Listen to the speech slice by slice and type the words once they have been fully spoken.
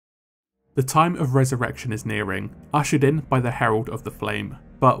The time of resurrection is nearing, ushered in by the Herald of the Flame.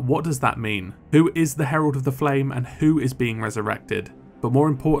 But what does that mean? Who is the Herald of the Flame and who is being resurrected? But more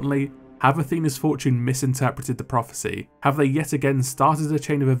importantly, have Athena's fortune misinterpreted the prophecy? Have they yet again started a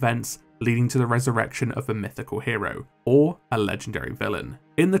chain of events leading to the resurrection of a mythical hero, or a legendary villain?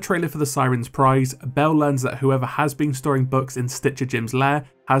 In the trailer for the Siren's Prize, Belle learns that whoever has been storing books in Stitcher Jim's lair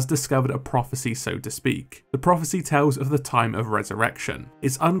has discovered a prophecy, so to speak. The prophecy tells of the time of resurrection.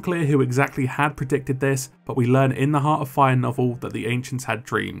 It's unclear who exactly had predicted this, but we learn in the Heart of Fire novel that the ancients had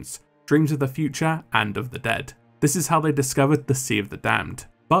dreams of the future and of the dead. This is how they discovered the Sea of the Damned.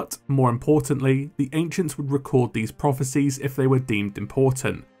 But, more importantly, the ancients would record these prophecies if they were deemed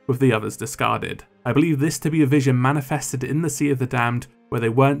important, with the others discarded. I believe this to be a vision manifested in the Sea of the Damned, where they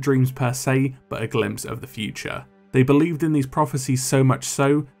weren't dreams per se, but a glimpse of the future. They believed in these prophecies so much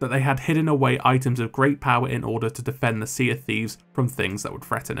so that they had hidden away items of great power in order to defend the Sea of Thieves from things that would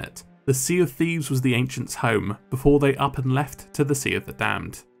threaten it. The Sea of Thieves was the ancients' home, before they up and left to the Sea of the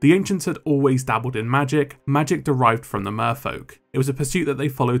Damned. The ancients had always dabbled in magic derived from the merfolk. It was a pursuit that they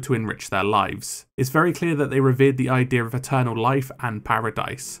followed to enrich their lives. It's very clear that they revered the idea of eternal life and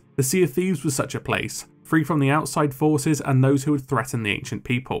paradise. The Sea of Thieves was such a place, free from the outside forces and those who would threaten the ancient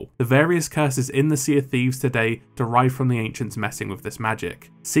people. The various curses in the Sea of Thieves today derive from the ancients messing with this magic,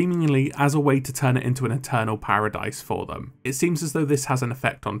 seemingly as a way to turn it into an eternal paradise for them. It seems as though this has an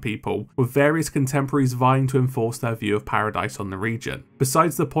effect on people, with various contemporaries vying to enforce their view of paradise on the region.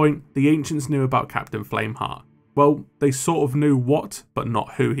 Besides the point, the ancients knew about Captain Flameheart. Well, they sort of knew what, but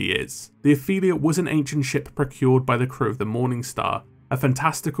not who he is. The Ophelia was an ancient ship procured by the crew of the Morning Star, a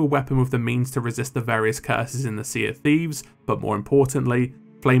fantastical weapon with the means to resist the various curses in the Sea of Thieves, but more importantly,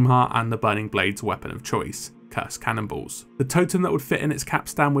 Flameheart and the Burning Blade's weapon of choice, cursed cannonballs. The totem that would fit in its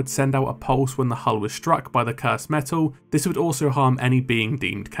capstan would send out a pulse when the hull was struck by the cursed metal. This would also harm any being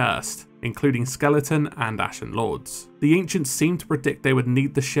deemed cursed, including skeleton and ashen lords. The ancients seemed to predict they would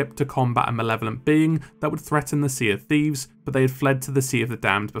need the ship to combat a malevolent being that would threaten the Sea of Thieves, but they had fled to the Sea of the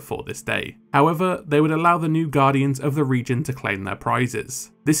Damned before this day. However, they would allow the new guardians of the region to claim their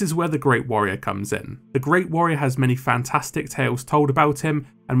prizes. This is where the Great Warrior comes in. The Great Warrior has many fantastic tales told about him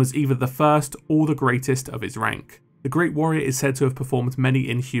and was either the first or the greatest of his rank. The Great Warrior is said to have performed many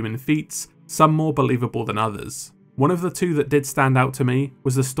inhuman feats, some more believable than others. One of the two that did stand out to me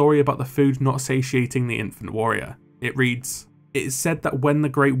was the story about the food not satiating the infant warrior. It reads, "It is said that when the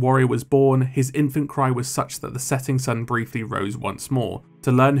Great Warrior was born, his infant cry was such that the setting sun briefly rose once more,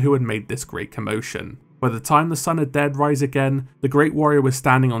 to learn who had made this great commotion. By the time the sun had dared rise again, the Great Warrior was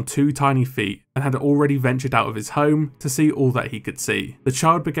standing on 2 tiny feet, and had already ventured out of his home to see all that he could see. The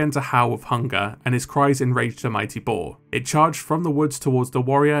child began to howl with hunger, and his cries enraged the mighty boar. It charged from the woods towards the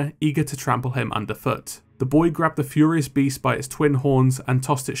warrior, eager to trample him underfoot. The boy grabbed the furious beast by its twin horns and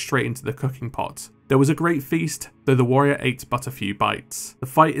tossed it straight into the cooking pot. There was a great feast, though the warrior ate but a few bites. The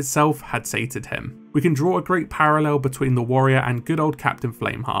fight itself had sated him." We can draw a great parallel between the warrior and good old Captain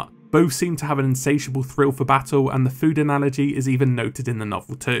Flameheart. Both seem to have an insatiable thrill for battle, and the food analogy is even noted in the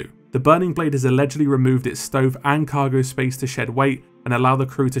novel too. The Burning Blade has allegedly removed its stove and cargo space to shed weight and allow the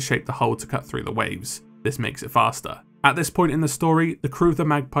crew to shape the hull to cut through the waves. This makes it faster. At this point in the story, the crew of the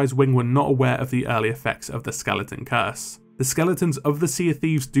Magpie's Wing were not aware of the early effects of the skeleton curse. The skeletons of the Sea of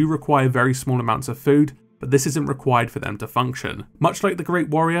Thieves do require very small amounts of food, but this isn't required for them to function. Much like the Great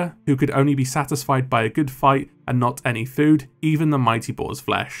Warrior, who could only be satisfied by a good fight and not any food, even the mighty boar's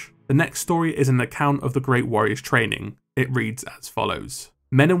flesh. The next story is an account of the Great Warrior's training. It reads as follows.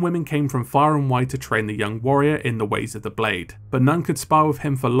 Men and women came from far and wide to train the young warrior in the ways of the blade, but none could spar with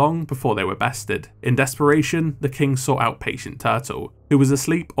him for long before they were bested. In desperation, the king sought out Patient Turtle, who was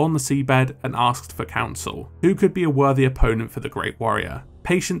asleep on the seabed, and asked for counsel. Who could be a worthy opponent for the Great Warrior?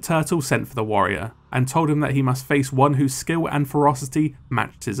 Patient Turtle sent for the warrior, and told him that he must face one whose skill and ferocity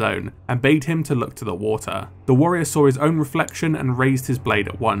matched his own, and bade him to look to the water. The warrior saw his own reflection and raised his blade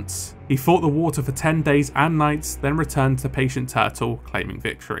at once. He fought the water for 10 days and nights, then returned to Patient Turtle, claiming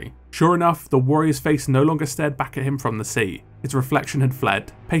victory. Sure enough, the warrior's face no longer stared back at him from the sea. Its reflection had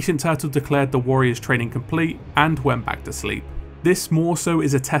fled. Patient Turtle declared the warrior's training complete and went back to sleep. This more so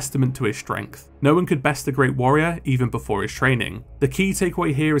is a testament to his strength. No one could best the Great Warrior even before his training. The key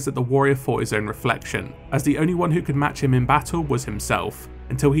takeaway here is that the warrior fought his own reflection, as the only one who could match him in battle was himself,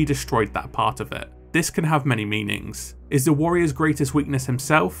 until he destroyed that part of it. This can have many meanings. Is the warrior's greatest weakness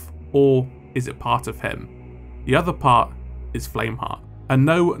himself, or is it part of him? The other part is Flameheart. And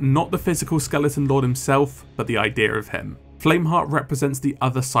no, not the physical skeleton lord himself, but the idea of him. Flameheart represents the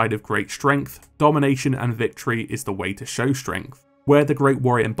other side of great strength. Domination and victory is the way to show strength. Where the Great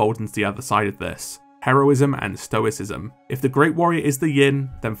Warrior emboldens the other side of this. heroism and stoicism. If the Great Warrior is the yin,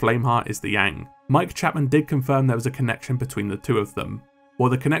 then Flameheart is the yang. Mike Chapman did confirm there was a connection between the two of them. While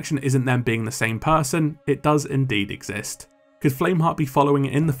the connection isn't them being the same person, it does indeed exist. Could Flameheart be following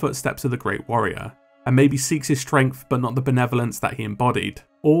in the footsteps of the Great Warrior, and maybe seeks his strength but not the benevolence that he embodied?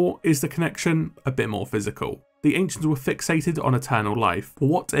 Or is the connection a bit more physical? The ancients were fixated on eternal life.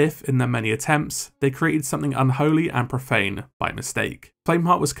 What if, in their many attempts, they created something unholy and profane by mistake?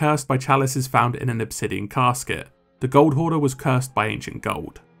 Flameheart was cursed by chalices found in an obsidian casket. The Gold Hoarder was cursed by ancient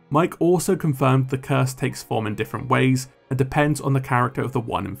gold. Mike also confirmed the curse takes form in different ways and depends on the character of the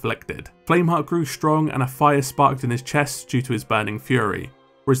one inflicted. Flameheart grew strong and a fire sparked in his chest due to his burning fury,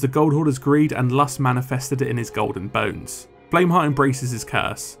 whereas the Gold Hoarder's greed and lust manifested in his golden bones. Flameheart embraces his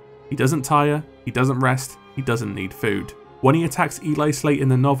curse. He doesn't tire, he doesn't rest, he doesn't need food. When he attacks Eli Slate in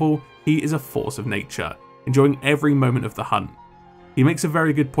the novel, he is a force of nature, enjoying every moment of the hunt. He makes a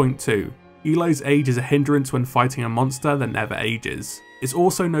very good point too. Eli's age is a hindrance when fighting a monster that never ages. It's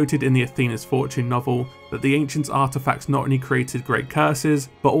also noted in the Athena's Fortune novel that the ancients' artifacts not only created great curses,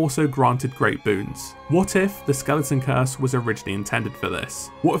 but also granted great boons. What if the skeleton curse was originally intended for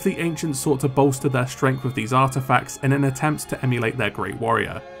this? What if the ancients sought to bolster their strength with these artifacts in an attempt to emulate their great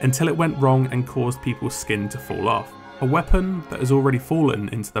warrior, until it went wrong and caused people's skin to fall off? A weapon that has already fallen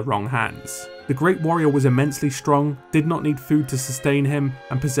into the wrong hands. The Great Warrior was immensely strong, did not need food to sustain him,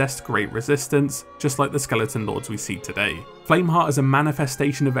 and possessed great resistance, just like the Skeleton Lords we see today. Flameheart is a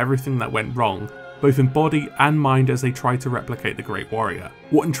manifestation of everything that went wrong, both in body and mind as they try to replicate the Great Warrior.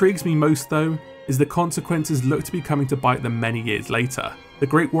 What intrigues me most though, is the consequences look to be coming to bite them many years later. The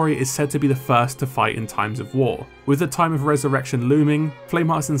Great Warrior is said to be the first to fight in times of war. With the time of resurrection looming,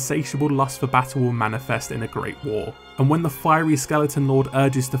 Flameheart's insatiable lust for battle will manifest in a great war. And when the fiery Skeleton Lord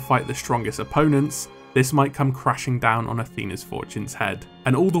urges to fight the strongest opponents, this might come crashing down on Athena's Fortune's head.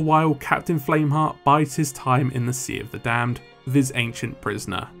 And all the while, Captain Flameheart bides his time in the Sea of the Damned with his ancient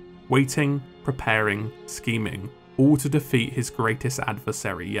prisoner, waiting, preparing, scheming, all to defeat his greatest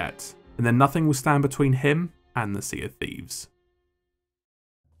adversary yet. And then nothing will stand between him and the Sea of Thieves.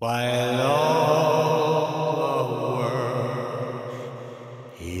 While all the world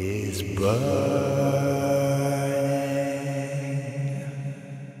is burning.